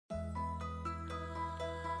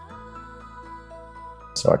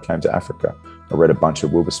So I came to Africa. I read a bunch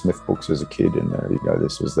of Wilbur Smith books as a kid, and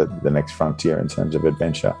this was the next frontier in terms of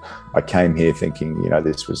adventure. I came here thinking,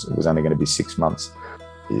 this was only going to be 6 months.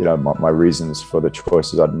 My reasons for the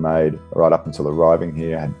choices I'd made right up until arriving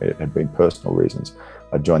here had been personal reasons.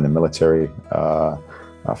 I joined the military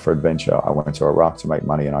for adventure. I went to Iraq to make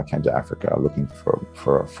money, and I came to Africa looking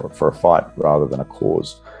for a fight rather than a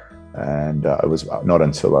cause. And it was not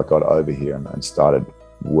until I got over here and started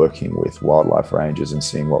working with wildlife rangers and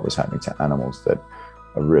seeing what was happening to animals that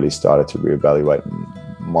I really started to reevaluate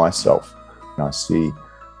myself. And I see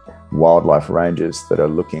wildlife rangers that are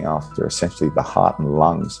looking after essentially the heart and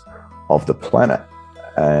lungs of the planet,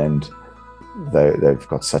 and they've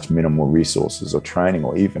got such minimal resources or training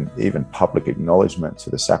or even public acknowledgement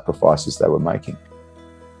to the sacrifices they were making.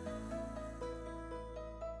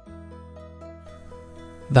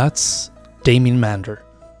 That's Damien Mander.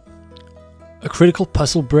 A critical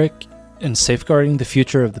puzzle brick in safeguarding the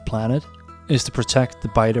future of the planet is to protect the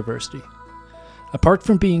biodiversity. Apart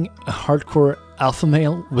from being a hardcore alpha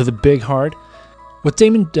male with a big heart, what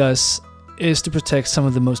Damien does is to protect some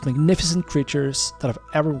of the most magnificent creatures that have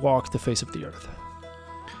ever walked the face of the earth.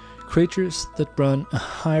 Creatures that run a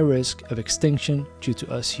high risk of extinction due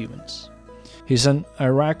to us humans. He's an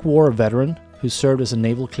Iraq War veteran who served as a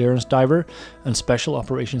naval clearance diver and special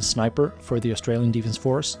operations sniper for the Australian Defence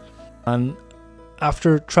Force. And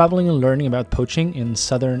after traveling and learning about poaching in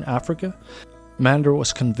southern Africa, Mander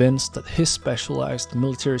was convinced that his specialized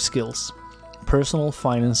military skills, personal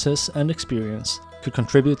finances, and experience could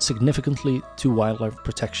contribute significantly to wildlife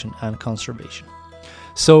protection and conservation.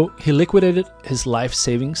 So he liquidated his life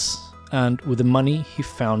savings, and with the money he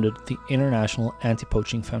founded the International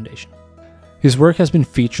Anti-Poaching Foundation. His work has been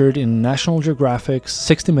featured in National Geographic,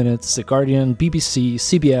 60 Minutes, The Guardian, BBC,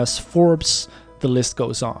 CBS, Forbes, the list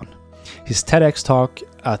goes on. His TEDx talk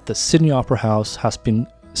at the Sydney Opera House has been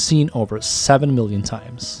seen over 7 million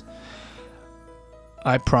times.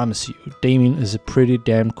 I promise you, Damien is a pretty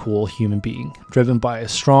damn cool human being, driven by a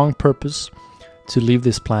strong purpose to leave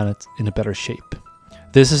this planet in a better shape.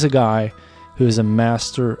 This is a guy who is a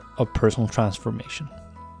master of personal transformation.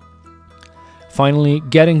 Finally,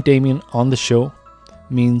 getting Damien on the show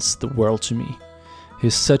means the world to me.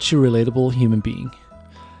 He's such a relatable human being.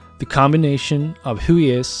 The combination of who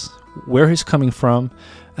he is, where he's coming from,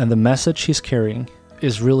 and the message he's carrying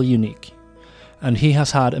is really unique. And he has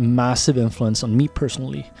had a massive influence on me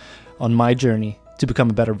personally, on my journey to become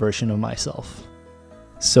a better version of myself.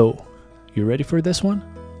 So, you ready for this one?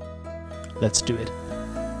 Let's do it.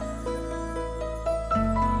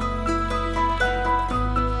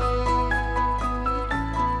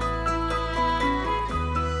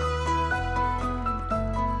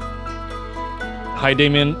 Hi,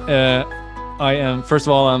 Damien. First of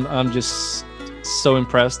all, I'm just so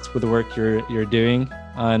impressed with the work you're doing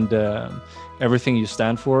and everything you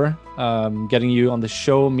stand for. Getting you on the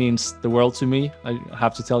show means the world to me, I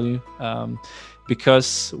have to tell you,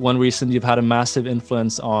 because one reason you've had a massive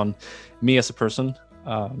influence on me as a person.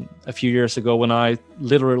 A few years ago, when I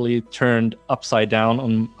literally turned upside down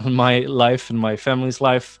on my life and my family's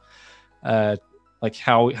life, like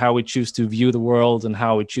how we choose to view the world and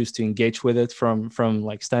how we choose to engage with it from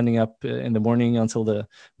like standing up in the morning until the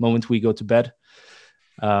moment we go to bed.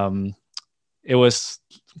 It was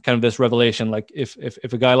kind of this revelation, like if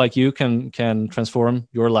a guy like you can transform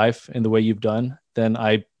your life in the way you've done, then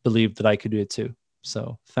I believe that I could do it too.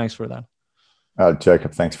 So thanks for that.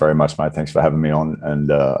 Jacob, thanks very much, mate. Thanks for having me on,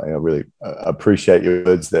 and I really appreciate your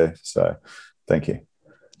words there. So thank you.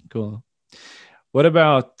 Cool. What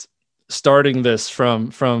about starting this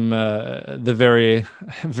from the very,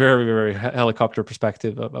 very, very helicopter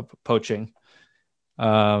perspective of poaching?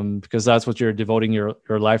 Because that's what you're devoting your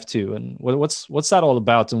life to, and what's that all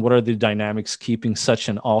about, and what are the dynamics keeping such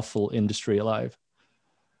an awful industry alive?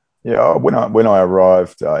 Yeah, when I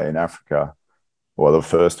arrived in Africa, well, the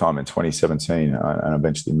first time in 2017, and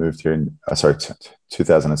eventually moved here in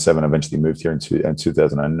 2007. Eventually moved here in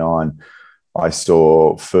 2009. I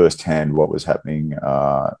saw firsthand what was happening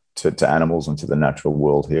to animals and to the natural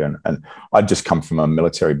world here, and I'd just come from a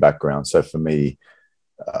military background, so for me.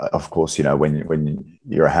 Of course, when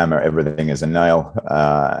you're a hammer, everything is a nail.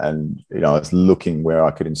 And, I was looking where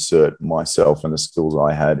I could insert myself and the skills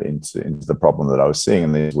I had into the problem that I was seeing.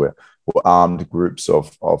 And these were armed groups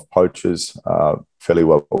of poachers, fairly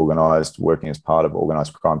well organized, working as part of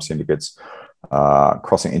organized crime syndicates,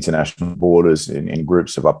 crossing international borders in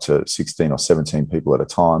groups of up to 16 or 17 people at a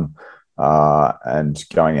time, and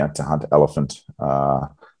going out to hunt elephant,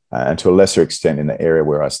 and to a lesser extent in the area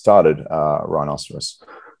where I started, rhinoceros.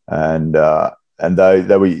 And and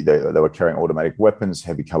they were carrying automatic weapons,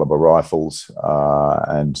 heavy caliber rifles,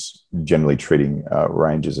 and generally treating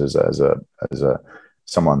rangers as a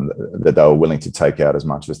someone that they were willing to take out as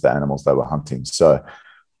much as the animals they were hunting. So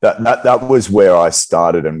that was where I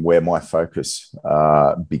started and where my focus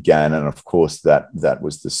began. And of course, that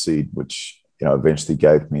was the seed which eventually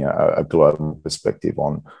gave me a global perspective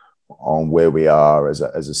on where we are as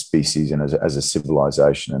a species and as a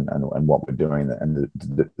civilization and what we're doing and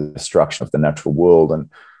the destruction of the natural world. And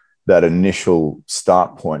that initial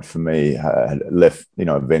start point for me had left,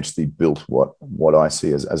 eventually built what I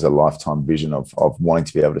see as a lifetime vision of wanting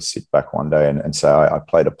to be able to sit back one day and say I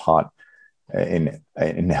played a part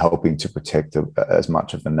in helping to protect as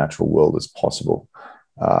much of the natural world as possible.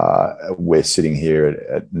 We're sitting here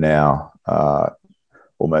at now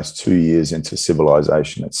almost 2 years into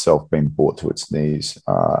civilization itself being brought to its knees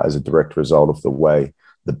as a direct result of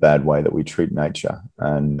the bad way that we treat nature.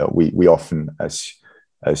 And we often, as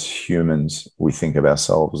humans, we think of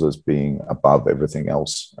ourselves as being above everything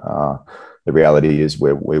else. The reality is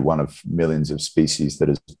we're one of millions of species that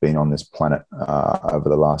has been on this planet over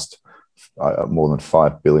the last more than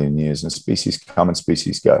 5 billion years, and species come and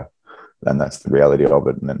species go. And that's the reality of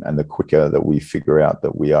it. And the quicker that we figure out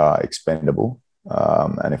that we are expendable,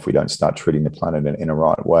 and if we don't start treating the planet in a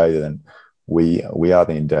right way, then we are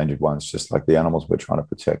the endangered ones, just like the animals we're trying to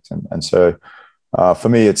protect. And so for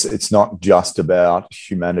me, it's not just about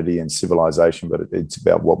humanity and civilization, but it's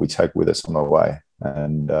about what we take with us on the way.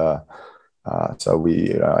 And so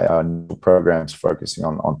our programs focusing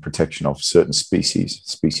on protection of certain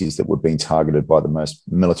species that were being targeted by the most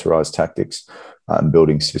militarized tactics, and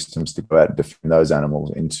building systems to go out and defend those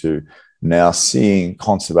animals, into now seeing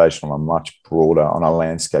conservation on a much broader, on a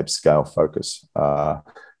landscape scale focus,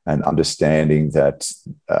 and understanding that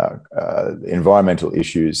environmental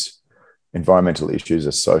issues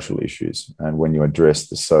are social issues. And when you address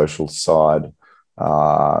the social side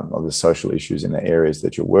of the social issues in the areas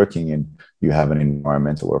that you're working in, you have an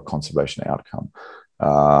environmental or conservation outcome.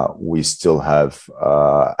 We still have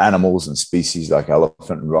animals and species like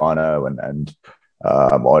elephant and rhino and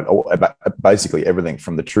basically everything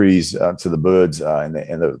from the trees to the birds and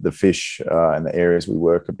the fish and the areas we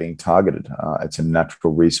work are being targeted. It's a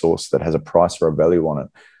natural resource that has a price or a value on it,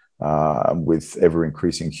 with ever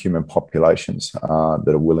increasing human populations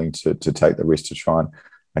that are willing to take the risk to try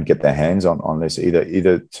and get their hands on this,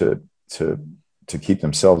 either to keep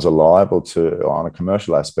themselves alive or on a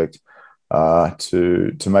commercial aspect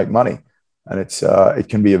to make money. And it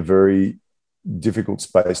can be a very difficult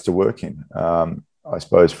space to work in. I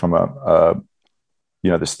suppose from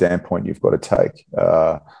the standpoint you've got to take,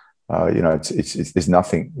 there's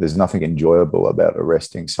nothing enjoyable about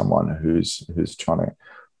arresting someone who's trying to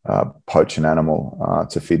poach an animal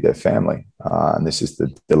to feed their family, and this is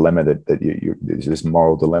the dilemma there's this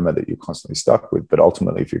moral dilemma that you're constantly stuck with. But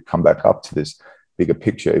ultimately, if you come back up to this bigger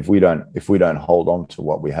picture, if we don't hold on to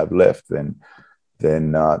what we have left, then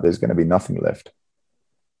there's going to be nothing left.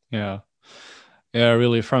 Yeah,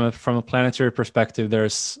 really, from a planetary perspective,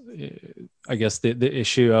 there's, I guess, the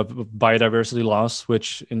issue of biodiversity loss,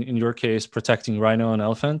 which in your case, protecting rhino and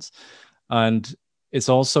elephants, and it's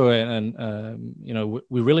also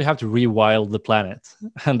we really have to rewild the planet,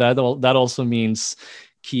 and that also means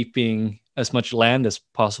keeping as much land as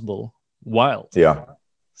possible wild. Yeah.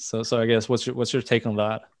 So I guess what's your take on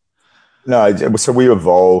that? No, so we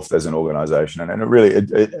evolved as an organization, and it really,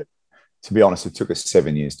 to be honest, it took us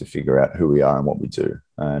 7 years to figure out who we are and what we do.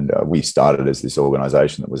 And we started as this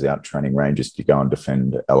organization that was out training rangers to go and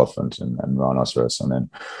defend elephant and rhinoceros. And then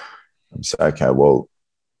we say, okay, well,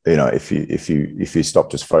 if you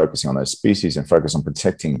stop just focusing on those species and focus on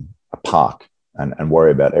protecting a park and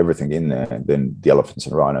worry about everything in there, then the elephants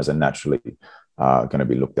and rhinos are naturally going to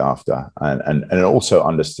be looked after. And also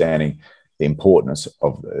understanding the importance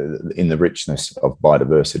of in the richness of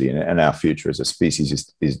biodiversity, and our future as a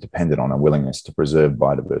species is dependent on a willingness to preserve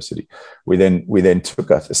biodiversity. We then took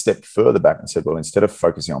a step further back and said, well, instead of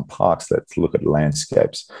focusing on parks, let's look at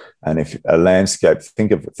landscapes. And if a landscape,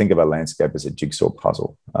 think of a landscape as a jigsaw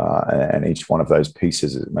puzzle, and each one of those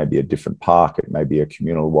pieces, it may be a different park, it may be a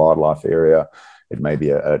communal wildlife area, it may be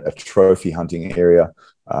a trophy hunting area,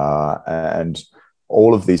 and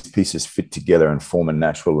all of these pieces fit together and form a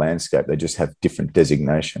natural landscape. They just have different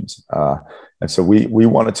designations. And so we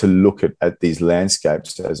wanted to look at these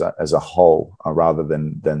landscapes as a whole, rather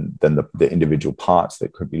than the individual parts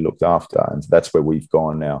that could be looked after. And that's where we've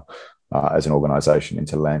gone now as an organization,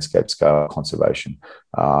 into landscape scale conservation,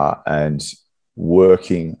 and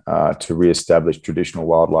working to reestablish traditional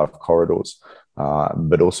wildlife corridors.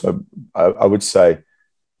 But also, I would say,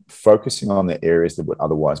 focusing on the areas that would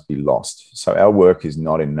otherwise be lost. So our work is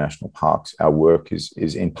not in national parks. Our work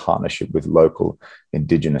is in partnership with local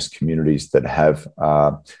indigenous communities that have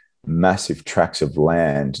massive tracts of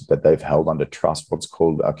land that they've held under trust, what's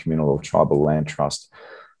called a communal or tribal land trust,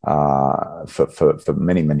 for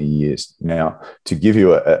many, many years. Now, to give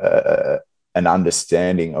you an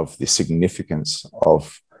understanding of the significance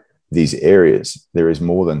of these areas, there is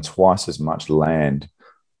more than twice as much land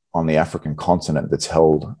on the African continent that's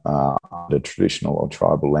held under traditional or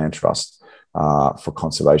tribal land trust for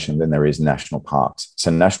conservation than there is national parks.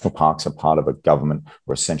 So national parks are part of a government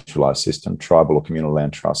or a centralized system. Tribal or communal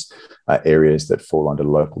land trusts are areas that fall under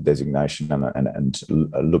local designation and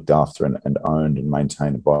looked after and owned and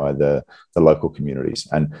maintained by the local communities.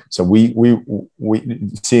 And so we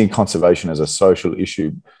seeing conservation as a social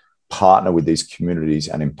issue, partner with these communities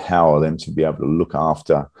and empower them to be able to look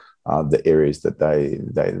after the areas that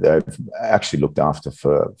they've actually looked after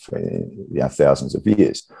for thousands of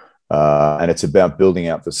years. And it's about building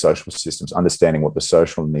out the social systems, understanding what the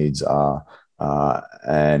social needs are,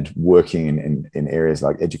 and working in areas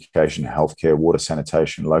like education, healthcare, water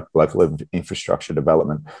sanitation, local infrastructure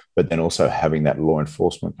development, but then also having that law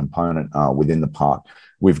enforcement component within the park.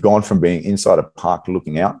 We've gone from being inside a park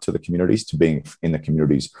looking out to the communities to being in the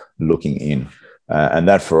communities looking in. And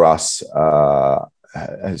that for us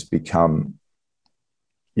has become,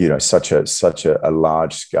 such a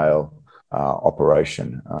large scale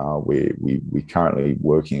operation. We currently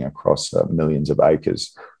working across millions of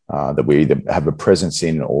acres that we either have a presence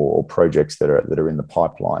in or projects that are in the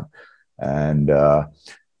pipeline. And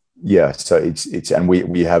so it's and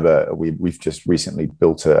we've just recently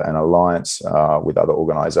built an alliance with other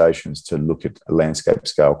organizations to look at landscape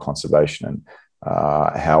scale conservation and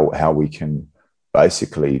how we can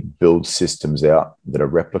basically build systems out that are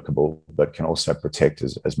replicable but can also protect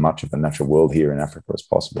as much of the natural world here in Africa as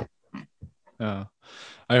possible. I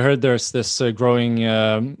heard there's this growing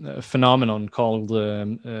phenomenon called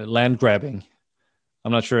land grabbing.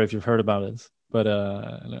 I'm not sure if you've heard about it, but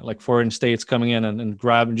like foreign states coming in and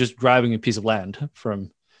grabbing a piece of land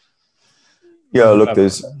from.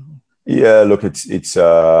 It's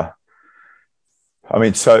I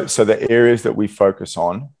mean, so the areas that we focus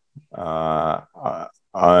on are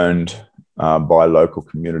owned by local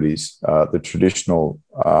communities. The traditional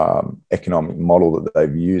economic model that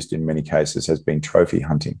they've used in many cases has been trophy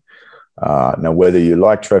hunting. Now, whether you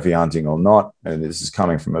like trophy hunting or not, and this is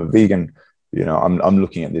coming from a vegan, I'm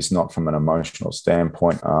looking at this not from an emotional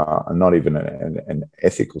standpoint, and not even an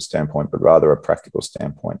ethical standpoint, but rather a practical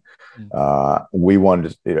standpoint. We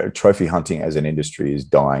want trophy hunting as an industry is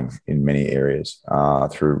dying in many areas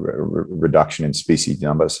through reduction in species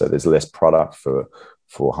numbers. So there's less product for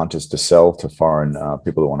hunters to sell to foreign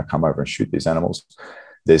people that want to come over and shoot these animals.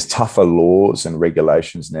 There's tougher laws and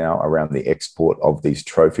regulations now around the export of these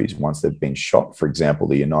trophies once they've been shot. For example,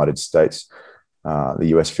 the United States, the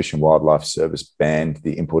US Fish and Wildlife Service banned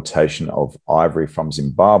the importation of ivory from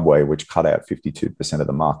Zimbabwe, which cut out 52% of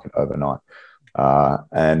the market overnight.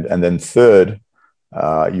 And then third,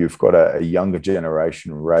 you've got a younger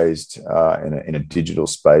generation raised in a digital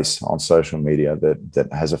space on social media that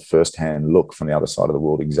has a first-hand look from the other side of the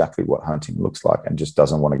world exactly what hunting looks like and just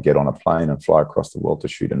doesn't want to get on a plane and fly across the world to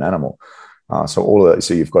shoot an animal. So all of that.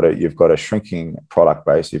 So you've got a shrinking product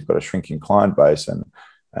base, you've got a shrinking client base,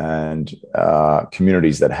 and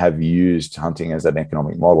communities that have used hunting as an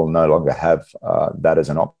economic model no longer have that as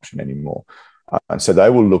an option anymore. And so they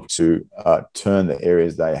will look to turn the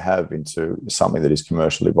areas they have into something that is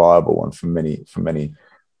commercially viable. And for many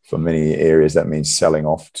areas, that means selling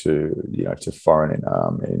off to foreign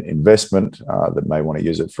investment that may want to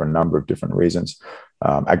use it for a number of different reasons.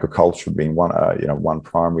 Agriculture being one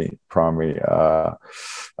primary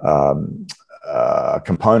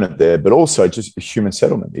component there, but also just human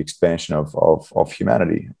settlement, the expansion of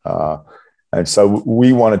humanity. And so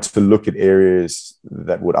we wanted to look at areas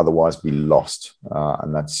that would otherwise be lost.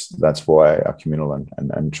 And that's why our communal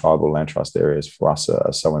and tribal land trust areas for us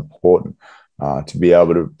are so important, to be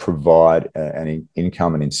able to provide an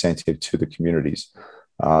income and incentive to the communities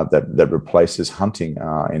that replaces hunting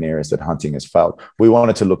in areas that hunting has failed. We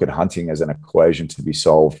wanted to look at hunting as an equation to be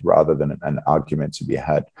solved rather than an argument to be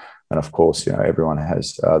had. And of course, everyone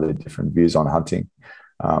has their different views on hunting.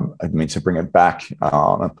 I mean, to bring it back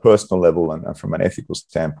on a personal level and from an ethical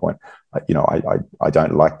standpoint, I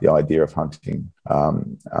don't like the idea of hunting.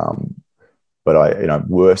 But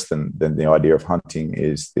worse than the idea of hunting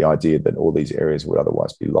is the idea that all these areas would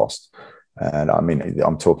otherwise be lost. And I mean,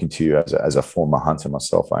 I'm talking to you as a former hunter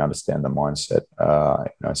myself. I understand the mindset.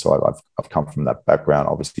 So I've come from that background.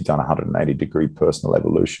 Obviously, done 180-degree personal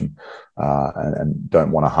evolution, and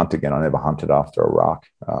don't want to hunt again. I never hunted after Iraq.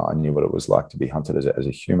 I knew what it was like to be hunted as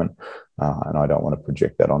a human, and I don't want to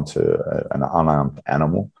project that onto an unarmed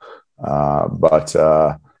animal. But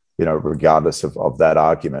regardless of that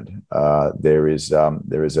argument, there is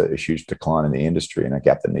a huge decline in the industry and a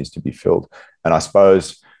gap that needs to be filled. And I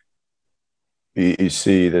suppose you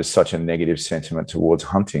see there's such a negative sentiment towards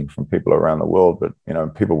hunting from people around the world, but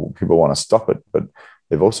people want to stop it, but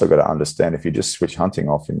they've also got to understand if you just switch hunting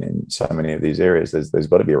off in so many of these areas, there's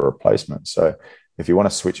got to be a replacement. So if you want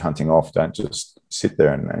to switch hunting off, don't just sit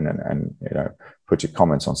there and put your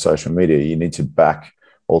comments on social media. You need to back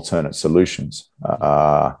alternate solutions that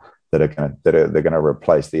are going to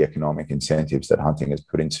replace the economic incentives that hunting has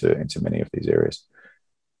put into many of these areas.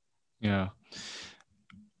 Yeah.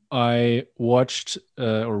 I watched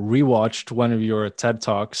or rewatched one of your TED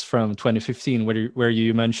Talks from 2015 where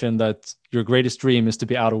you mentioned that your greatest dream is to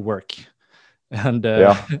be out of work. And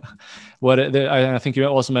I think you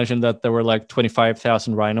also mentioned that there were like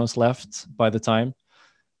 25,000 rhinos left by the time.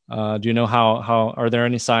 Do you know how are there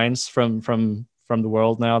any signs from the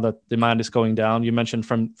world now that demand is going down? You mentioned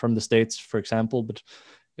from the States, for example, but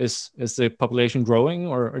is the population growing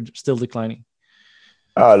or still declining?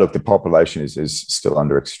 Look, the population is still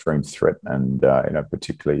under extreme threat, and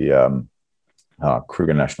particularly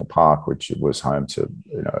Kruger National Park, which was home to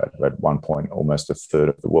at one point almost a third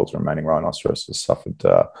of the world's remaining rhinoceros, has suffered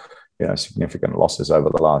significant losses over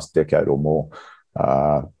the last decade or more.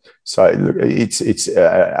 So it's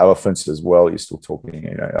elephants as well. You're still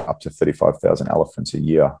talking up to 35,000 elephants a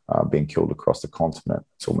year being killed across the continent.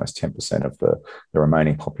 It's almost 10% of the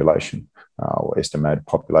remaining population or estimated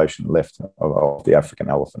population left of the African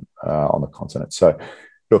elephant on the continent. So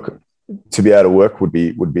look, to be able to work would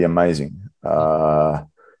be amazing.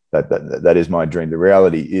 That is my dream. The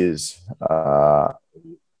reality is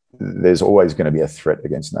there's always going to be a threat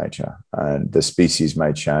against nature, and the species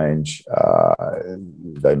may change.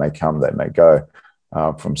 They may come, they may go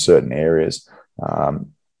from certain areas.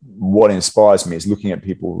 What inspires me is looking at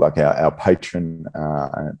people like our patron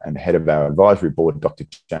and head of our advisory board, Dr.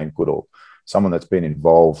 Jane Goodall, someone that's been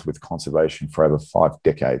involved with conservation for over 5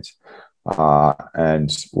 decades.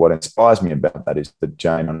 And what inspires me about that is that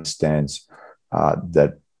Jane understands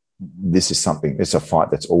that it's a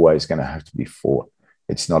fight that's always going to have to be fought.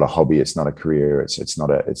 It's not a hobby. It's not a career. It's not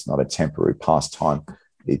a temporary pastime.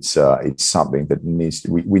 It's something that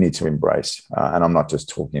we need to embrace. And I'm not just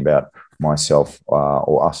talking about myself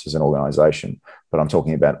or us as an organization, but I'm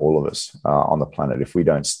talking about all of us on the planet. If we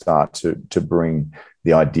don't start to bring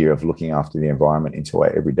the idea of looking after the environment into our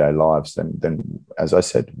everyday lives, then as I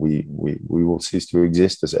said, we will cease to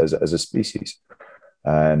exist as a species.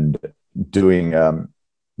 And doing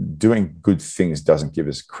good things doesn't give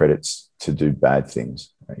us credits to do bad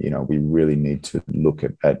things. We really need to look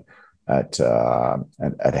at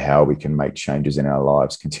how we can make changes in our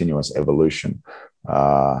lives, continuous evolution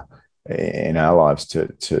in our lives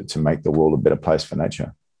to make the world a better place for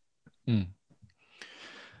nature. Mm.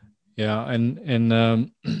 Yeah,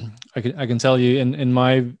 and I can tell you in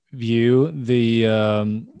my view, the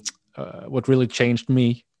what really changed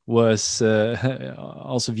me was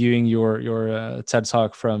also viewing your TED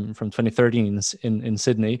Talk from 2013 in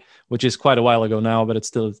Sydney, which is quite a while ago now, but it's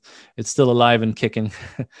still alive and kicking.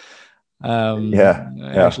 I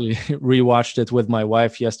actually rewatched it with my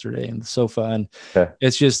wife yesterday in the sofa, and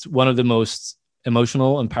it's just one of the most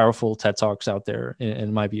emotional and powerful TED Talks out there,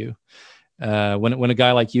 in my view. When a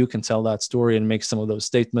guy like you can tell that story and make some of those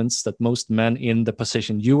statements that most men in the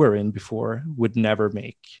position you were in before would never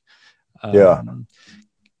make.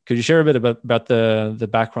 Could you share a bit about the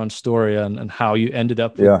background story and how you ended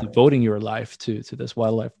up devoting your life to this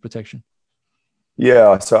wildlife protection?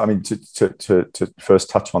 Yeah, so I mean, to first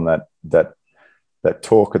touch on that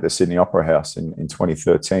talk at the Sydney Opera House in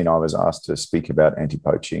 2013, I was asked to speak about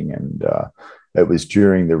anti-poaching, and it was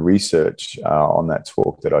during the research on that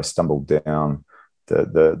talk that I stumbled down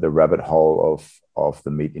the rabbit hole of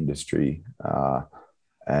the meat industry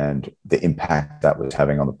and the impact that was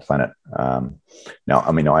having on the planet. Now,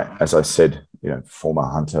 I mean, as I said, former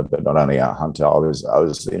hunter, but not only a hunter, I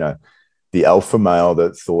was the alpha male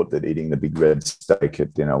that thought that eating the big red steak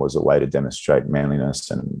at dinner was a way to demonstrate manliness.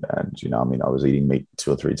 And I was eating meat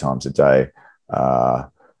 2 or 3 times a day.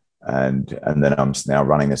 And then I'm now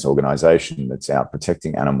running this organization that's out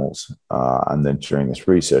protecting animals. And then during this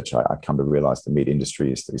research, I come to realize the meat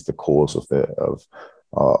industry is the cause of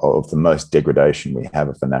of the most degradation we have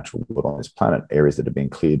of the natural world on this planet, areas that have been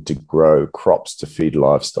cleared to grow crops, to feed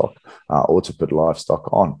livestock, or to put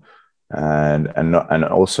livestock on, and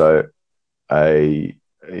also they're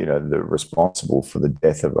responsible for the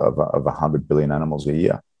death of 100 billion animals a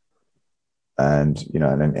year. And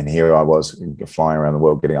here I was flying around the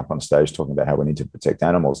world, getting up on stage, talking about how we need to protect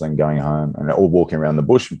animals, then going home, and all walking around the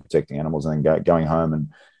bush and protecting animals, and then going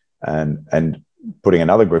home and putting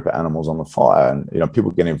another group of animals on the fire. And people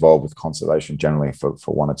get involved with conservation generally for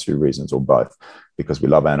one or two reasons, or both, because we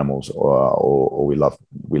love animals or we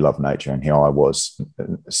love nature. And here I was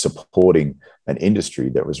supporting an industry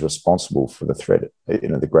that was responsible for the threat,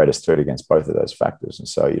 the greatest threat against both of those factors. And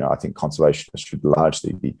so, I think conservationists should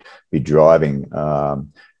largely be driving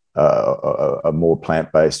a more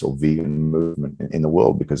plant-based or vegan movement in the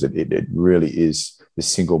world, because it really is the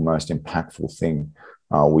single most impactful thing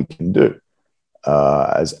we can do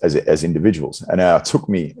as individuals. And it took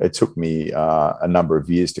me a number of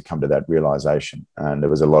years to come to that realization, and there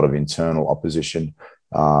was a lot of internal opposition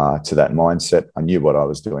to that mindset. I knew what I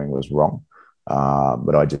was doing was wrong,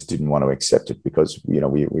 but I just didn't want to accept it, because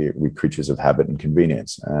we're creatures of habit and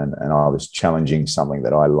convenience, and I was challenging something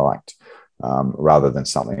that I liked rather than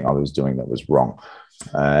something I was doing that was wrong.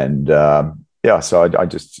 And so I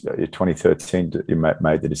just, in 2013,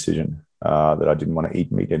 made the decision that I didn't want to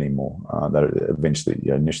eat meat anymore. That eventually,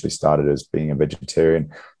 initially started as being a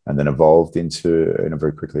vegetarian, and then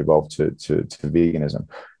very quickly evolved to veganism.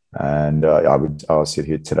 And I'll sit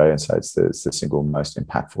here today and say it's the single most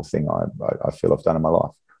impactful thing I feel I've done in my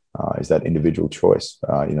life, is that individual choice.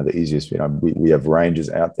 The easiest. We have rangers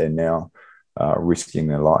out there now risking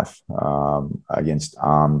their life against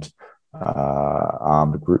armed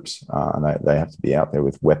groups, and they have to be out there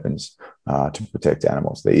with weapons to protect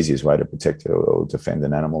animals. The easiest way to protect or defend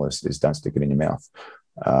an animal is don't stick it in your mouth.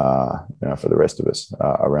 For the rest of us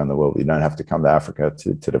around the world, you don't have to come to Africa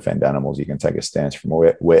to defend animals. You can take a stance from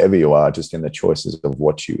wherever you are, just in the choices of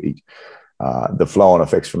what you eat. The flow-on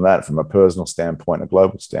effects from that, from a personal standpoint, a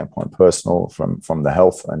global standpoint, personal from the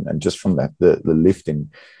health, and just from the lift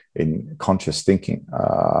in conscious thinking.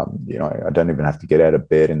 I don't even have to get out of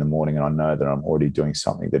bed in the morning, and I know that I'm already doing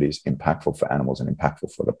something that is impactful for animals and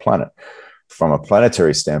impactful for the planet. From a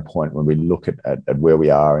planetary standpoint, when we look at where we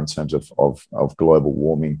are in terms of global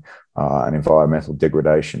warming and environmental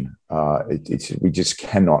degradation, we just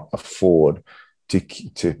cannot afford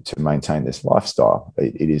to maintain this lifestyle.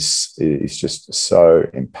 It's just so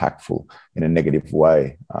impactful in a negative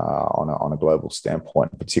way on a global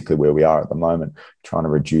standpoint, particularly where we are at the moment, trying to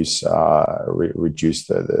reduce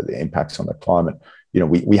the impacts on the climate.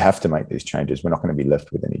 We have to make these changes. We're not going to be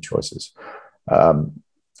left with any choices.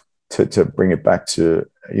 To bring it back to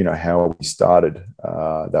how we started,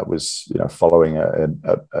 that was following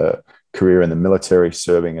a career in the military,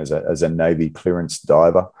 serving as a Navy clearance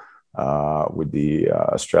diver with the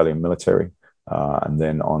Australian military, and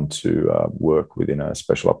then on to work within a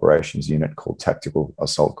special operations unit called Tactical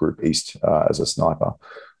Assault Group East as a sniper.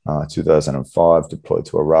 2005, deployed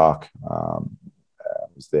to Iraq.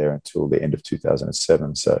 Was there until the end of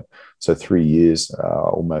 2007. So 3 years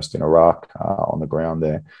almost in Iraq, on the ground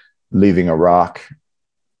there. Leaving Iraq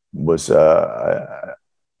was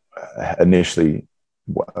initially,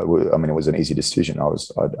 it was an easy decision.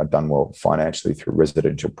 I'd done well financially through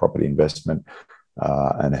residential property investment,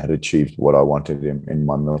 and had achieved what I wanted in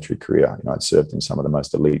my military career. I'd served in some of the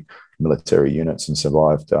most elite military units and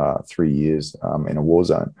survived 3 years in a war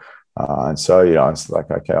zone. And so, I was like,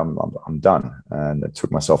 okay, I'm done. And I took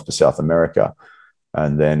myself to South America,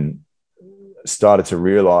 and then started to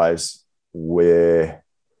realize where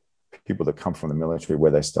people that come from the military,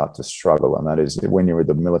 where they start to struggle. And that is, when you're in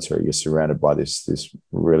the military, you're surrounded by this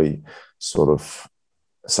really sort of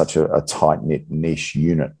such a tight-knit niche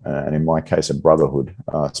unit. And in my case, a brotherhood.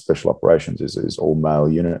 Special operations is all male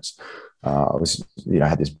units. I was,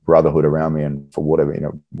 had this brotherhood around me, and for whatever,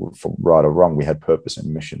 for right or wrong, we had purpose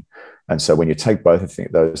and mission. And so when you take both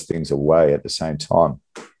of those things away at the same time,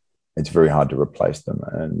 it's very hard to replace them.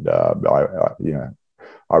 And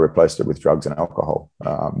I replaced it with drugs and alcohol.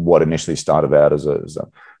 What initially started out as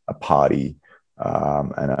a party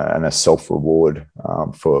and a self-reward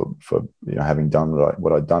for having done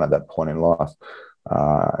what I'd done at that point in life.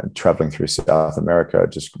 Traveling through South America,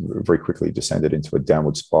 just very quickly descended into a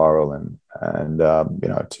downward spiral, and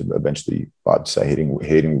to eventually, I'd say,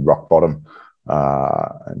 hitting rock bottom,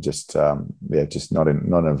 and just not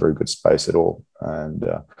in a very good space at all.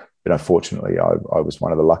 And fortunately, I was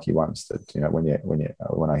one of the lucky ones that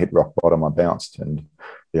when I hit rock bottom, I bounced, and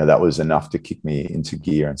that was enough to kick me into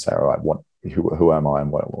gear and say, all right, who am I,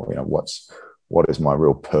 and what's what is my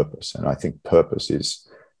real purpose? And I think purpose is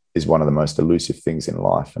one of the most elusive things in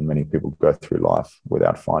life, and many people go through life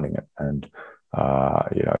without finding it. And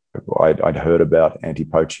I'd heard about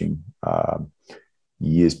anti-poaching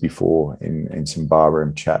years before in some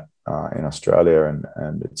barroom chat in Australia,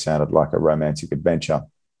 and it sounded like a romantic adventure.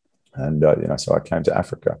 And so I came to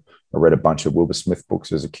Africa. I read a bunch of Wilbur Smith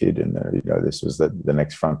books as a kid, and this was the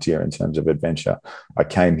next frontier in terms of adventure. I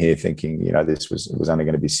came here thinking, this was only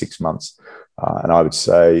going to be 6 months, and I would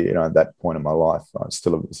say, at that point in my life, I was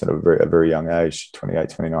still at a very young age, 28,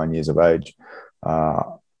 29 years of age,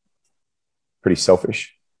 pretty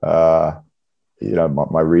selfish.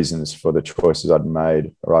 My reasons for the choices I'd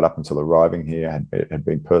made right up until arriving here had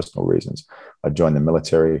been personal reasons. I joined the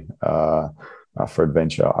military for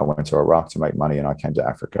adventure. I went to Iraq to make money, and I came to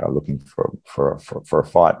Africa looking for a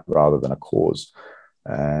fight rather than a cause.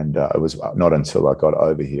 And it was not until I got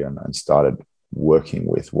over here and started working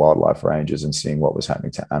with wildlife rangers and seeing what was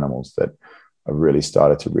happening to animals that I really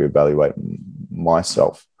started to reevaluate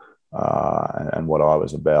myself and what I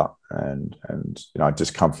was about. And I'd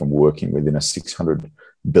just come from working within a $600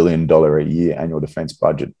 billion a year annual defense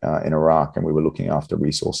budget in Iraq, and we were looking after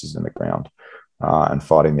resources in the ground and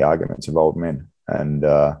fighting the arguments of old men. And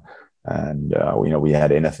we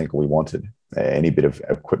had anything we wanted, any bit of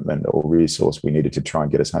equipment or resource we needed to try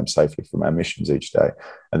and get us home safely from our missions each day.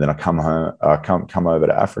 And then I come over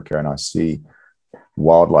to Africa, and I see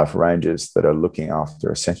wildlife rangers that are looking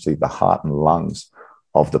after essentially the heart and lungs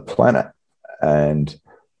of the planet, and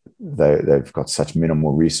they've got such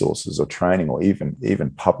minimal resources or training or even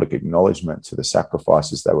public acknowledgement to the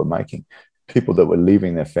sacrifices they were making. People that were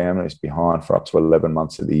leaving their families behind for up to 11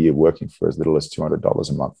 months of the year, working for as little as $200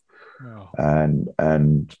 a month. Wow.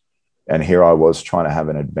 And here I was trying to have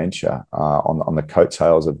an adventure on the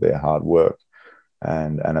coattails of their hard work,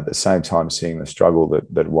 and at the same time seeing the struggle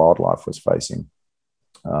that wildlife was facing.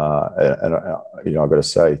 I've got to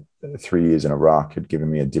say, 3 years in Iraq had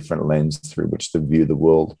given me a different lens through which to view the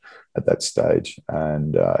world at that stage.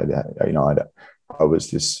 And I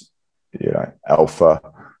was this alpha,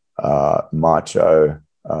 macho,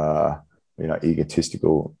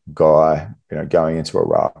 egotistical guy, going into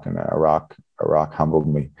Iraq, and Iraq humbled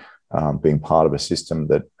me, being part of a system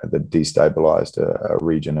that destabilized a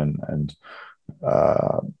region and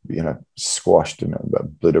squashed and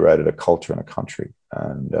obliterated a culture and a country.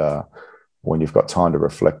 And when you've got time to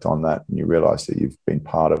reflect on that, and you realize that you've been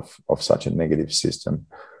part of such a negative system,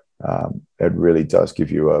 it really does give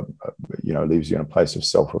you leaves you in a place of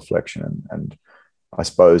self-reflection. And I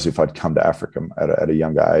suppose if I'd come to Africa at a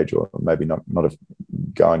younger age, or maybe not have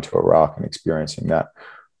going to Iraq and experiencing that,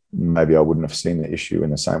 maybe I wouldn't have seen the issue in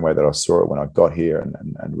the same way that I saw it when I got here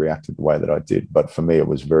and reacted the way that I did. But for me, it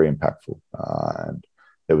was very impactful, and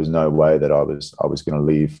there was no way that I was going to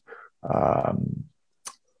leave,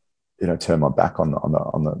 turn my back on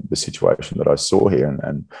the situation that I saw here,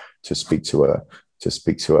 and to speak to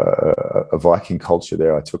a Viking culture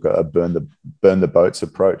there. I took a burn the boats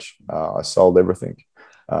approach. I sold everything.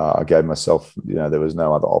 I gave myself, there was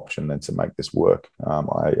no other option than to make this work.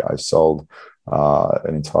 I sold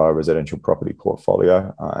an entire residential property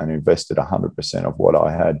portfolio and invested 100% of what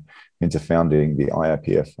I had into founding the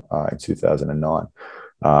IAPF in 2009.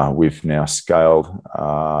 We've now scaled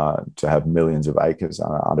to have millions of acres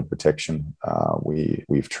under protection.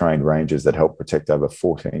 We've trained rangers that help protect over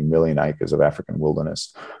 14 million acres of African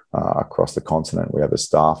wilderness across the continent. We have a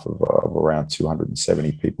staff of around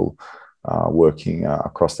 270 people working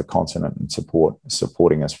across the continent and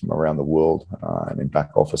supporting us from around the world, and in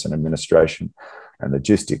back office and administration and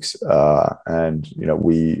logistics.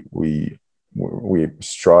 We're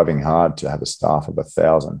striving hard to have a staff of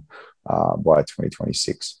 1,000 by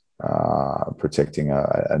 2026, protecting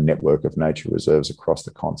a network of nature reserves across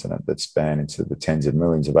the continent that span into the tens of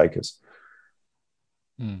millions of acres.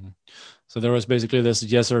 Mm. So there was basically this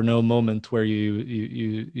yes or no moment where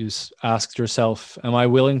you asked yourself, am I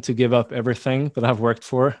willing to give up everything that I've worked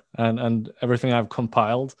for and everything I've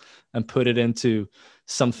compiled and put it into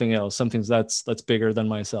something else, something that's bigger than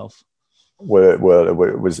myself? Well, it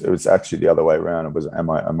was actually the other way around. It was, am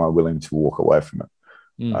I willing to walk away from it?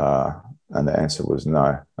 Mm. And the answer was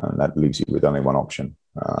no. And that leaves you with only one option: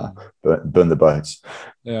 burn the boats.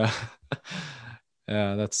 Yeah.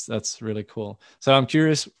 Yeah, that's really cool. So I'm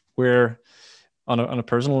curious, where on a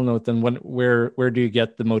personal note, then where do you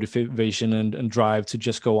get the motivation and drive to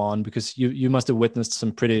just go on? Because you must have witnessed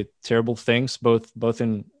some pretty terrible things, both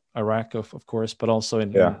in Iraq, of course, but also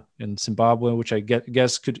in Zimbabwe, which I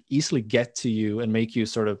guess could easily get to you and make you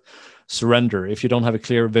sort of surrender if you don't have a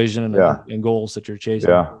clear vision and goals that you're chasing.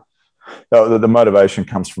 Yeah. The motivation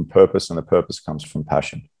comes from purpose, and the purpose comes from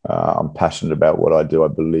passion. I'm passionate about what I do. I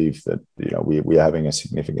believe that we are having a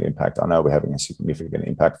significant impact. I know we're having a significant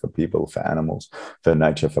impact for people, for animals, for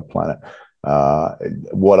nature, for planet.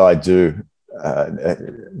 What I do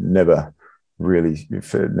never really,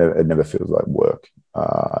 it never feels like work.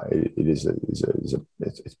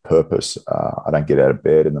 It's purpose. I don't get out of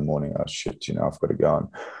bed in the morning. Oh shit, I've got to go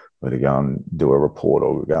and do a report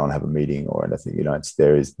or go and have a meeting or anything.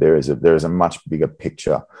 There is a much bigger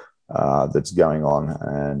picture that's going on,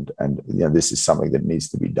 and this is something that needs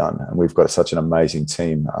to be done. And we've got such an amazing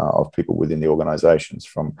team of people within the organizations,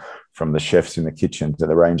 from the chefs in the kitchen to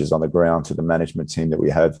the rangers on the ground to the management team that we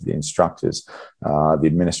have, the instructors, the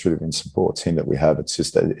administrative and support team that we have.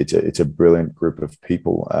 It's a brilliant group of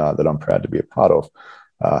people that I'm proud to be a part of.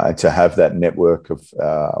 And to have that network of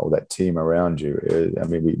or that team around you,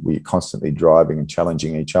 we're constantly driving and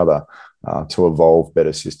challenging each other to evolve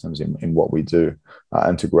better systems in what we do,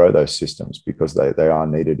 and to grow those systems, because they are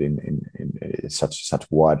needed in such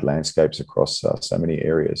wide landscapes across so many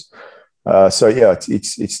areas.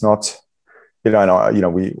 It's not,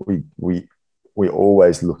 we're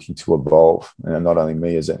always looking to evolve, and not only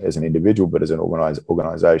me as an individual, but as an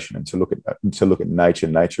organization, and to look at nature.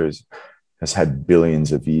 Nature has had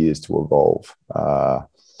billions of years to evolve.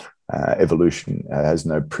 Evolution has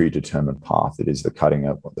no predetermined path. It is the cutting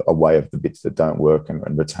away of the bits that don't work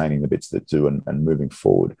and retaining the bits that do, and moving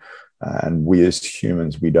forward. And we as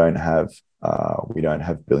humans, we don't have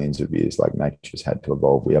billions of years like nature's had to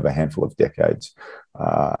evolve. We have a handful of decades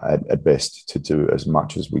at best to do as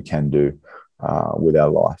much as we can do with our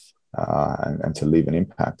life, and to leave an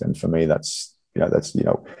impact. And for me, this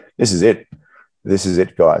is it. This is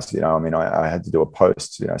it, guys. I had to do a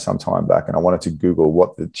post, some time back, and I wanted to Google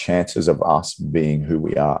what the chances of us being who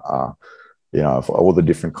we are. For all the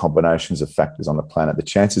different combinations of factors on the planet, the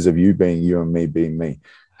chances of you being you and me being me,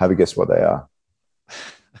 have a guess what they are?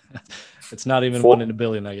 It's not even 1 in a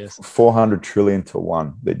billion, I guess. 400 trillion to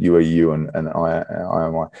 1 that you are you and I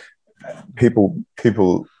am I. People,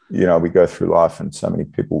 we go through life and so many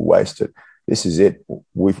people waste it. This is it.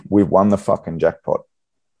 We've won the fucking jackpot.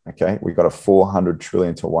 Okay, we've got a 400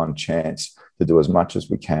 trillion to 1 chance to do as much as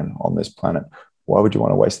we can on this planet. Why would you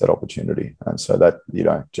want to waste that opportunity? And so that,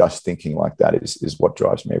 just thinking like that is what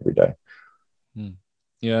drives me every day.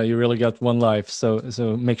 Yeah, you really got one life, so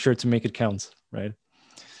make sure to make it count, right?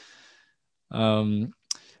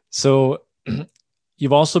 So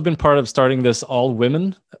you've also been part of starting this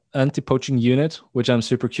all-women anti-poaching unit, which I'm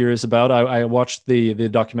super curious about. I watched the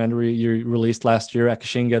documentary you released last year,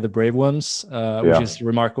 Akashinga, The Brave Ones, which is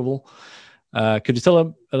remarkable. Could you tell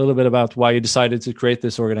a little bit about why you decided to create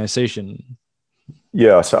this organization?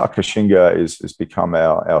 Yeah, so Akashinga has become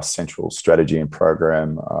our central strategy and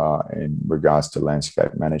program in regards to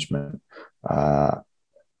landscape management.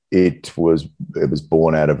 It was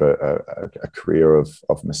born out of a career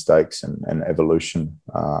of mistakes and evolution,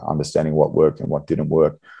 understanding what worked and what didn't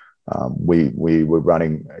work. We were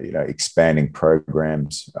running, expanding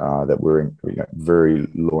programs that were very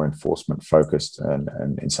law enforcement focused,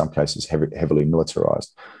 and in some cases heavily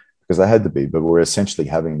militarized, because they had to be. But we're essentially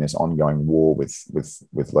having this ongoing war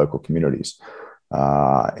with local communities.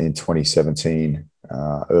 In 2017,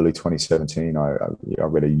 early 2017, I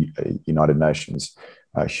read a United Nations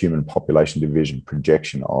Human Population Division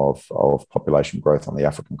projection of population growth on the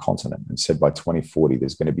African continent, and said by 2040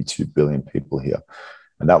 there's going to be 2 billion people here.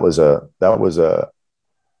 And that was the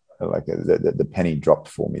penny dropped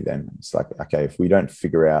for me then. It's like, okay, if we don't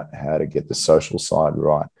figure out how to get the social side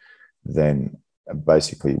right, then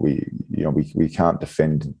basically we can't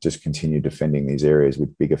continue defending these areas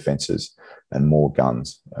with bigger fences and more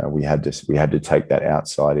guns. We had to take that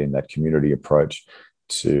outside in, that community approach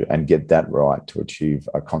and get that right to achieve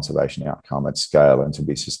a conservation outcome at scale and to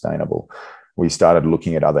be sustainable. We started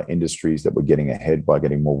looking at other industries that were getting ahead by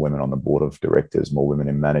getting more women on the board of directors, more women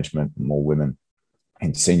in management, more women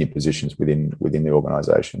in senior positions within the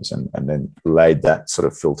organizations, and then laid that sort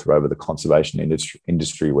of filter over the conservation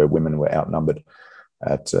industry where women were outnumbered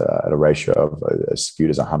at a ratio of as skewed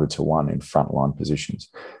as 100 to 1 in frontline positions.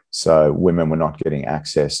 So women were not getting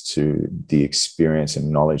access to the experience and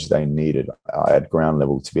knowledge they needed at ground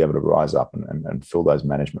level to be able to rise up and fill those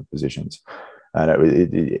management positions. And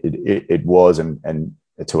it was, and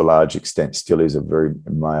to a large extent still is, a very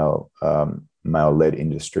male-led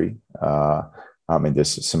industry.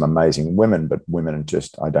 There's some amazing women, but women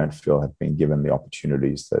just, I don't feel, have been given the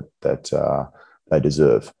opportunities that they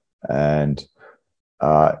deserve. And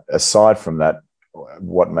aside from that,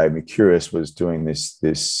 what made me curious was doing this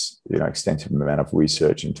extensive amount of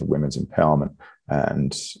research into women's empowerment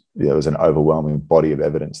And there was an overwhelming body of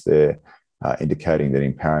evidence there indicating that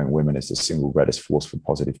empowering women is the single greatest force for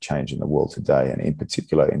positive change in the world today, and in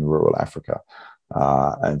particular in rural Africa.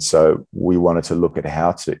 And so we wanted to look at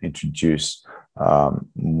how to introduce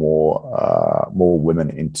more women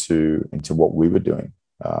into what we were doing.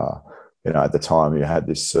 At the time, you had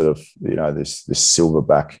this sort of this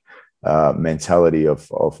silverback mentality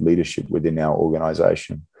of leadership within our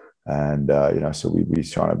organization. And so we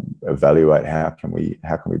trying to evaluate how can we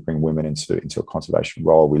bring women into a conservation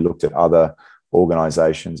role. We looked at other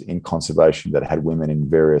organizations in conservation that had women in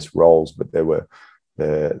various roles, but they were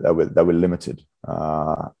limited,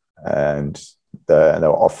 and they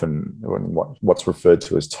were often what's referred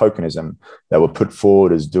to as tokenism. They were put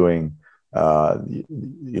forward as doing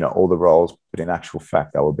all the roles, but in actual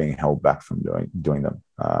fact they were being held back from doing them,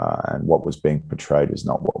 and what was being portrayed is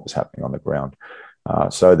not what was happening on the ground.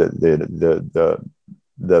 So that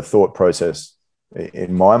the thought process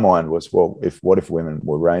in my mind was, well, what if women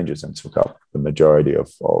were rangers and took up the majority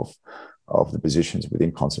of the positions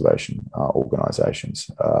within conservation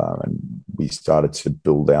organizations? And we started to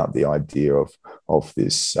build out the idea of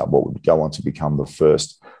this, what would go on to become the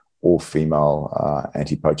first all-female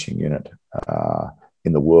anti-poaching unit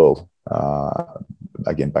in the world.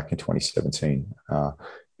 Again, back in 2017,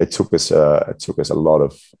 it took us a lot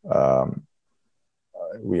of.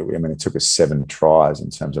 It took us 7 tries in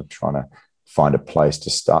terms of trying to find a place to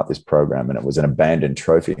start this program, and it was an abandoned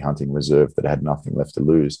trophy hunting reserve that had nothing left to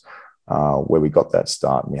lose. Where we got that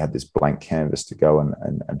start, and we had this blank canvas to go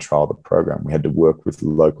and trial the program. We had to work with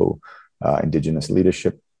local Indigenous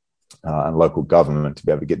leadership and local government to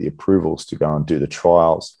be able to get the approvals to go and do the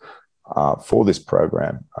trials for this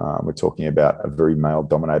program. We're talking about a very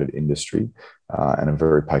male-dominated industry and a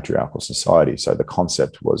very patriarchal society. So the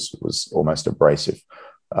concept was almost abrasive.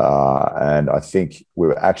 And I think we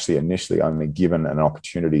were actually initially only given an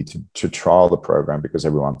opportunity to trial the program because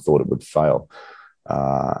everyone thought it would fail.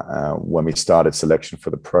 When we started selection for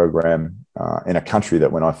the program in a country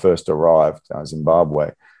that when I first arrived,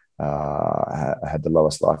 Zimbabwe, had the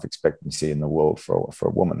lowest life expectancy in the world for a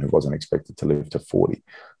woman who wasn't expected to live to 40.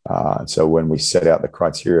 And so when we set out the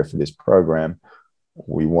criteria for this program,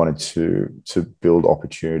 we wanted to build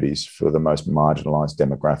opportunities for the most marginalized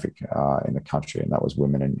demographic in the country, and that was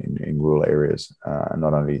women in rural areas, and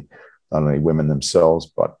not only women themselves,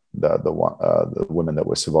 but the women that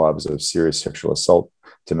were survivors of serious sexual assault,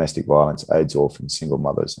 domestic violence, AIDS orphans, single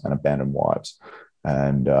mothers, and abandoned wives.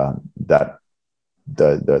 And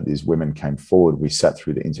these women came forward. We sat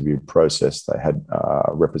through the interview process. They had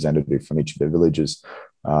a representative from each of their villages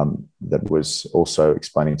that was also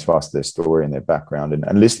explaining to us their story and their background.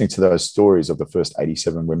 And listening to those stories of the first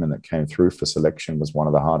 87 women that came through for selection was one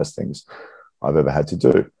of the hardest things I've ever had to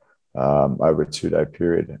do over a 2-day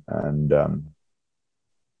period. And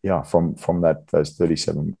from those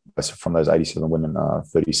 87 women,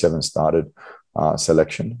 37 started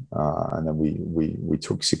selection, and then we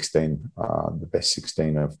took 16, the best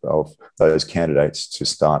 16 of those candidates to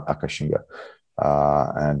start Akashinga.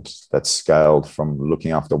 And that's scaled from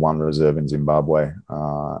looking after one reserve in Zimbabwe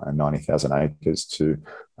and 90,000 acres to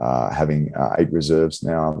having 8 reserves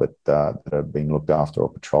now that are being looked after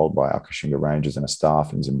or patrolled by Akashinga Rangers and a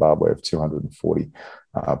staff in Zimbabwe of 240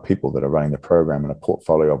 people that are running the program, and a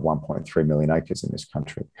portfolio of 1.3 million acres in this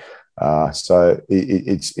country. So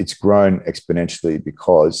it's grown exponentially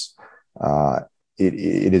because it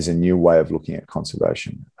is a new way of looking at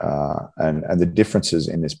conservation, and the differences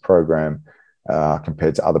in this program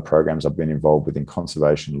compared to other programs I've been involved with in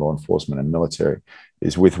conservation, law enforcement, and military,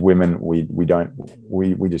 is with women we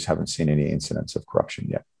just haven't seen any incidents of corruption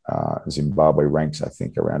yet. Zimbabwe ranks, I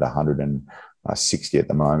think, around 160 at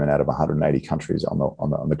the moment out of 180 countries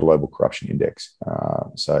on the global corruption index.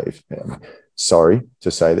 So sorry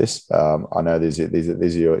to say this, I know these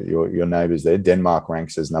are your neighbours there. Denmark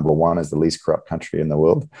ranks as number 1 as the least corrupt country in the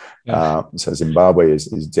world. Yeah. So Zimbabwe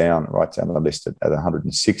is right down the list at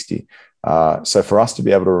 160. So for us to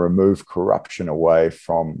be able to remove corruption away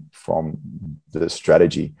from the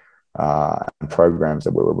strategy and programs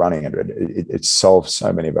that we were running, it solved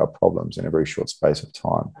so many of our problems in a very short space of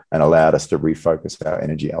time and allowed us to refocus our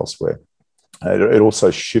energy elsewhere. It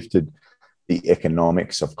also shifted the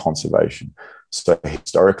economics of conservation. So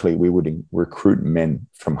historically, we would recruit men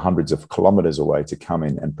from hundreds of kilometers away to come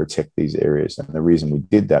in and protect these areas. And the reason we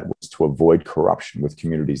did that was to avoid corruption with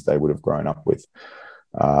communities they would have grown up with.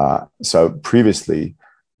 So previously,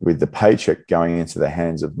 with the paycheck going into the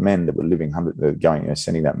hands of men that were living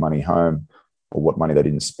sending that money home, or what money they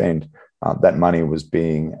didn't spend, that money was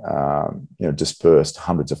being dispersed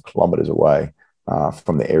hundreds of kilometers away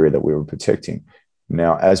from the area that we were protecting.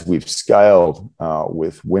 Now, as we've scaled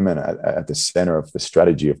with women at the center of the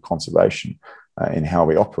strategy of conservation in how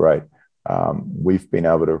we operate, we've been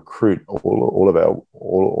able to recruit all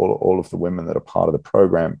of the women that are part of the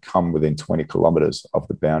program come within 20 kilometers of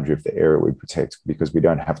the boundary of the area we protect, because we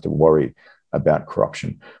don't have to worry about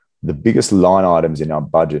corruption. The biggest line items in our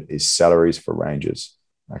budget is salaries for rangers.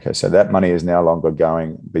 Okay, so that money is no longer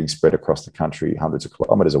being spread across the country hundreds of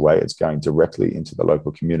kilometers away. It's going directly into the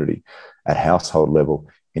local community at household level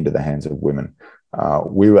into the hands of women.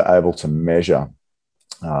 We were able to measure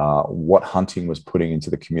what hunting was putting into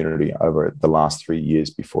the community over the last 3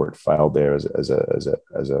 years before it failed there as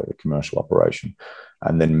a commercial operation,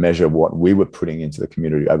 and then measure what we were putting into the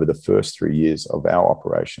community over the first 3 years of our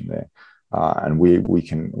operation there. And we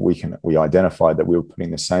identified that we were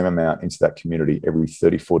putting the same amount into that community every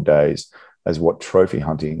 34 days as what trophy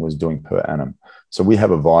hunting was doing per annum. So we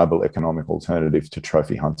have a viable economic alternative to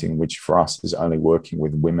trophy hunting, which for us is only working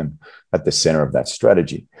with women at the center of that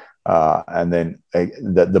strategy. And then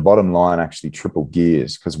the bottom line actually triple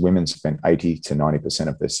gears, because women spend 80 to 90%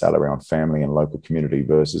 of their salary on family and local community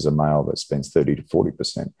versus a male that spends 30 to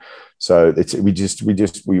 40%. So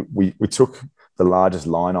we took the largest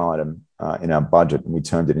line item in our budget and we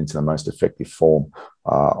turned it into the most effective form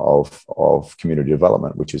of community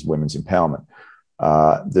development, which is women's empowerment.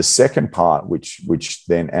 The second part, which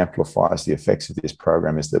then amplifies the effects of this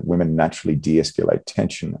program, is that women naturally de-escalate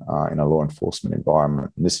tension in a law enforcement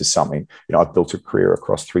environment. And this is something, I've built a career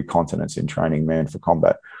across 3 continents in training men for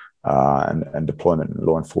combat and deployment in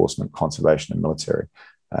law enforcement, conservation, and military.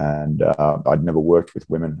 And I'd never worked with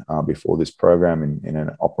women before this program in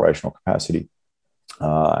an operational capacity.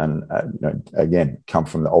 Again, come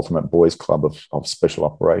from the ultimate boys club of special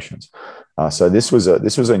operations. So this was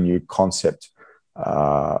a new concept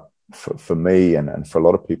for me and for a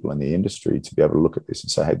lot of people in the industry to be able to look at this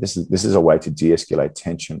and say, hey, this is a way to de-escalate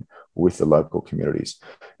tension with the local communities.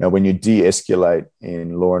 Now, when you de-escalate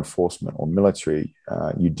in law enforcement or military,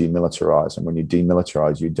 you demilitarize. And when you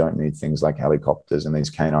demilitarize, you don't need things like helicopters and these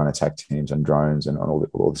canine attack teams and drones and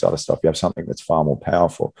all this other stuff. You have something that's far more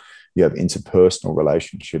powerful. You have interpersonal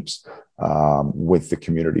relationships with the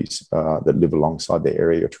communities that live alongside the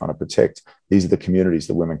area you're trying to protect. These are the communities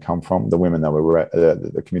the women come from, the women that were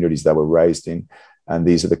the communities they were raised in, and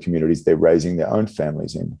these are the communities they're raising their own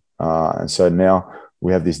families in. And so now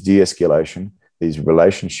we have this de-escalation, these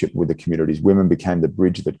relationship with the communities. Women became the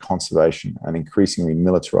bridge that conservation and increasingly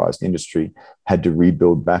militarized industry had to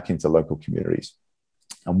rebuild back into local communities.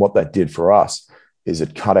 And what that did for us is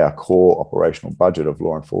it cut our core operational budget of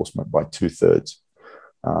law enforcement by 2/3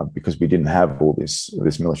 because we didn't have all this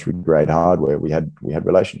military grade hardware. We had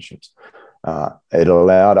relationships. It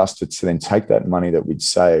allowed us to then take that money that we'd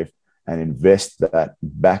saved and invest that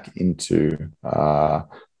back into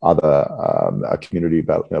other community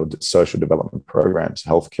social development programs,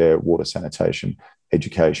 healthcare, water sanitation,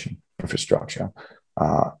 education, infrastructure.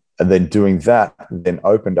 And then doing that then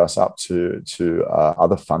opened us up to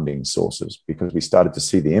other funding sources, because we started to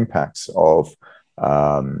see the impacts of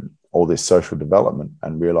all this social development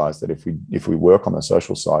and realized that if we work on the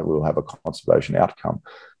social side, we'll have a conservation outcome.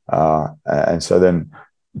 And so then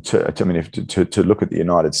to look at the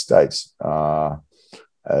United States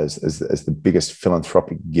as the biggest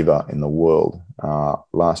philanthropic giver in the world,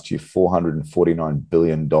 last year $449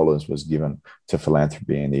 billion was given to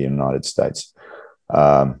philanthropy in the United States.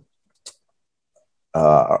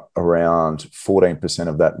 Around 14%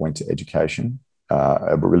 of that went to education.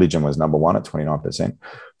 Religion was number one at 29%.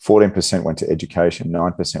 14% went to education,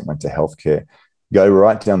 9% went to healthcare. Go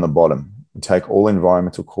right down the bottom and take all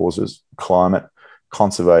environmental causes, climate,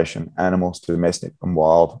 conservation, animals, domestic and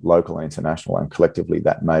wild, local and international, and collectively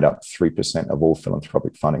that made up 3% of all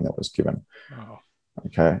philanthropic funding that was given. Wow.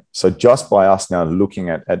 Okay, so just by us now looking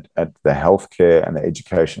at the healthcare and the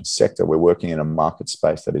education sector, we're working in a market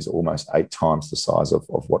space that is almost 8 times the size of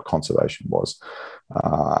what conservation was.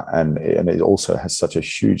 And it also has such a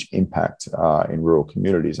huge impact in rural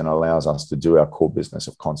communities and allows us to do our core business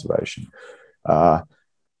of conservation.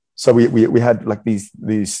 So we had like these,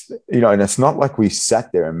 and it's not like we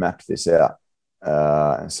sat there and mapped this out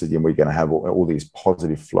and said, we're going to have all these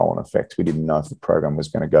positive flow-on effects. We didn't know if the program was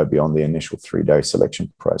going to go beyond the initial 3-day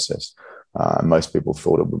selection process. Most people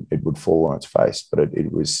thought it would fall on its face, but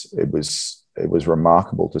it was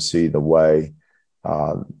remarkable to see the way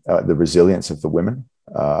the resilience of the women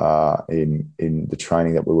in the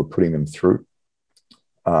training that we were putting them through.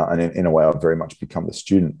 And in a way, I've very much become the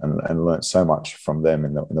student and learned so much from them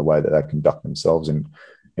in the way that they conduct themselves in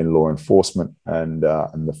law enforcement and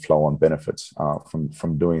the flow-on benefits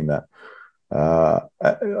from doing that.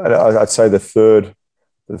 I'd say the third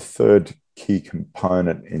key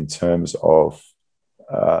component in terms of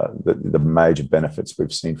the major benefits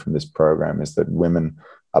we've seen from this program is that women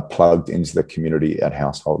are plugged into the community at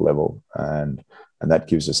household level, and that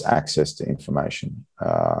gives us access to information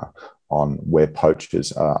on where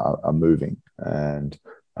poachers are moving. And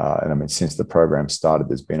I mean, since the program started,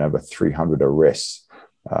 there's been over 300 arrests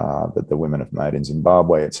that the women have made in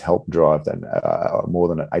Zimbabwe. It's helped drive that more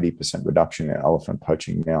than an 80% reduction in elephant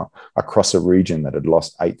poaching now across a region that had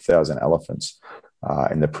lost 8,000 elephants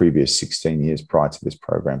in the previous 16 years prior to this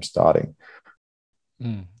program starting.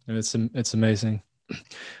 It's amazing.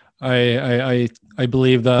 I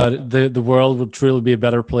believe that the world would truly be a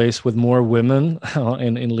better place with more women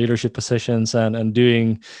in leadership positions and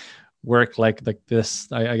doing work like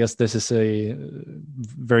this. I guess this is a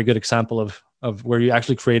very good example of where you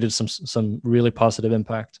actually created some really positive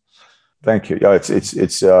impact. Thank you. Yeah,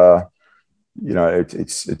 it's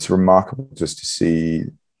remarkable just to see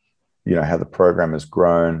how the program has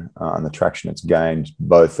grown and the traction it's gained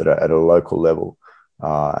both at a local level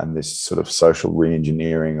and this sort of social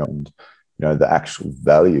re-engineering and the actual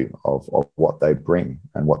value of what they bring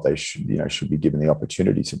and what they should be given the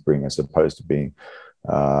opportunity to bring, as opposed to being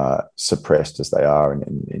suppressed as they are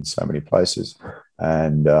in so many places.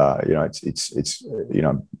 And I'm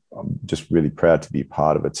just really proud to be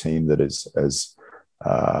part of a team that is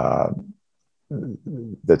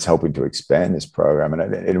that's helping to expand this program.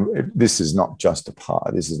 And this is not just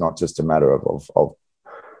a matter of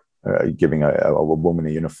giving a woman a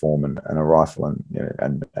uniform and a rifle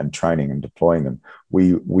and training and deploying them.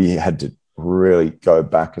 We had to really go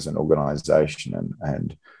back as an organization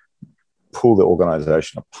and pull the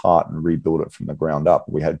organization apart and rebuild it from the ground up.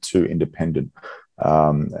 We had 2 independent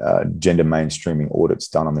gender mainstreaming audits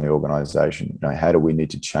done on the organization. How do we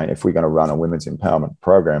need to change? If we're going to run a women's empowerment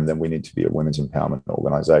program, then we need to be a women's empowerment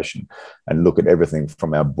organization and look at everything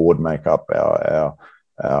from our board makeup, our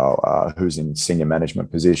who's in senior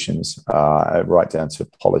management positions, right down to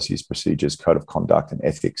policies, procedures, code of conduct and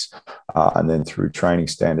ethics, and then through training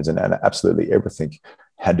standards, and absolutely everything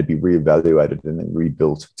had to be reevaluated and then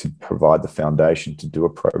rebuilt to provide the foundation to do a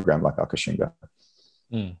program like Akashinga.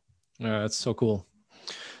 That's so cool.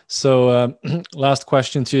 So last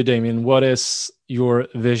question to you, Damien. What is your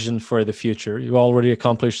vision for the future? You've already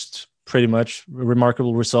accomplished pretty much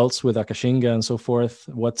remarkable results with Akashinga and so forth.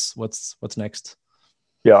 What's next?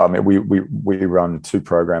 Yeah, I mean, we run 2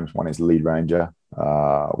 programs. One is Lead Ranger,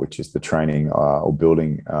 which is the training or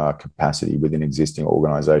building capacity within existing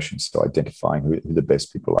organizations, so identifying who the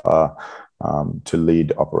best people are to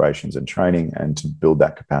lead operations and training and to build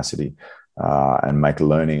that capacity and make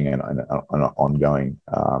learning and an ongoing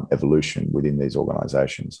evolution within these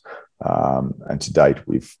organizations. And to date,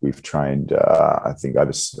 we've trained I think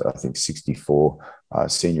 64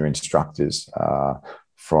 senior instructors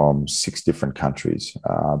from 6 different countries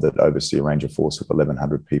that oversee a ranger force of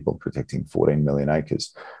 1,100 people protecting 14 million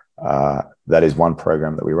acres. That is one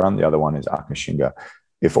program that we run. The other one is Akashinga.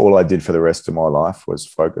 If all I did for the rest of my life was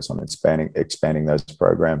focus on expanding those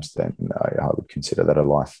programs, then I would consider that a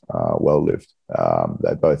life well lived.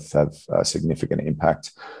 They both have a significant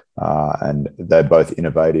impact, and they're both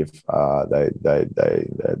innovative.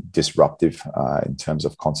 They're disruptive in terms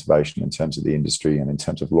of conservation, in terms of the industry, and in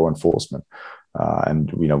terms of law enforcement.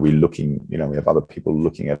 And we have other people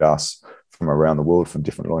looking at us from around the world from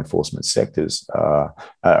different law enforcement sectors.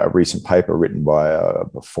 A recent paper written by a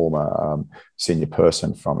former senior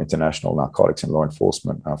person from international narcotics and law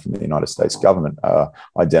enforcement from the United States government,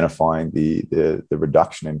 identifying the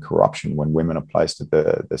reduction in corruption when women are placed at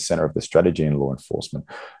the center of the strategy in law enforcement.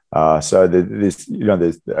 So there's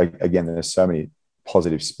so many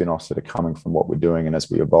positive spin-offs that are coming from what we're doing, and as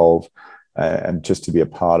we evolve. And just to be a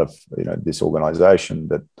part of this organization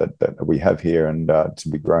that we have here and to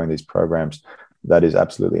be growing these programs, that is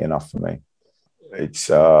absolutely enough for me. It's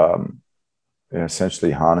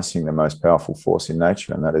essentially harnessing the most powerful force in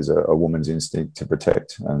nature, and that is a woman's instinct to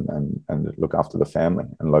protect and look after the family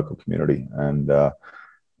and local community. And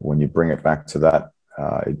when you bring it back to that,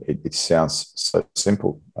 it sounds so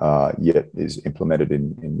simple, yet is implemented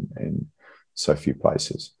in so few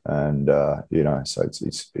places. And so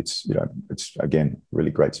it's again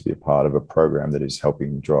really great to be a part of a program that is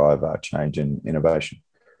helping drive change and innovation.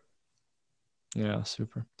 Yeah,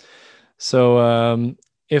 super. So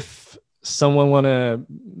if someone want to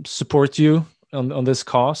support you on this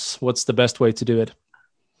cause, what's the best way to do it?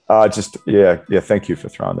 Thank you for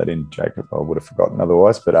throwing that in, Jacob. I would have forgotten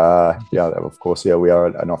otherwise. But of course, we are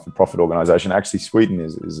a not-for-profit organization. Actually, Sweden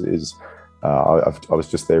is I was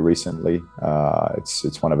just there recently.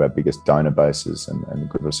 It's one of our biggest donor bases and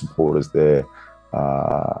group of supporters there,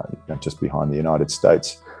 just behind the United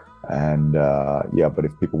States. But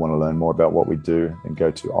if people want to learn more about what we do, then go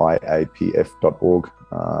to iapf.org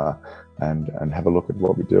and have a look at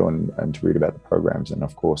what we do and to read about the programs. And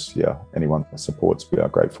of course, anyone that supports, we are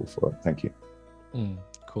grateful for it. Thank you.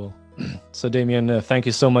 Cool. So Damien, thank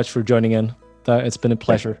you so much for joining in. It's been a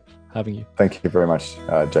pleasure having you. Thank you very much,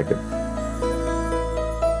 Jacob.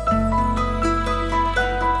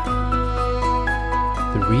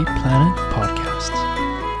 The Replanet Podcast.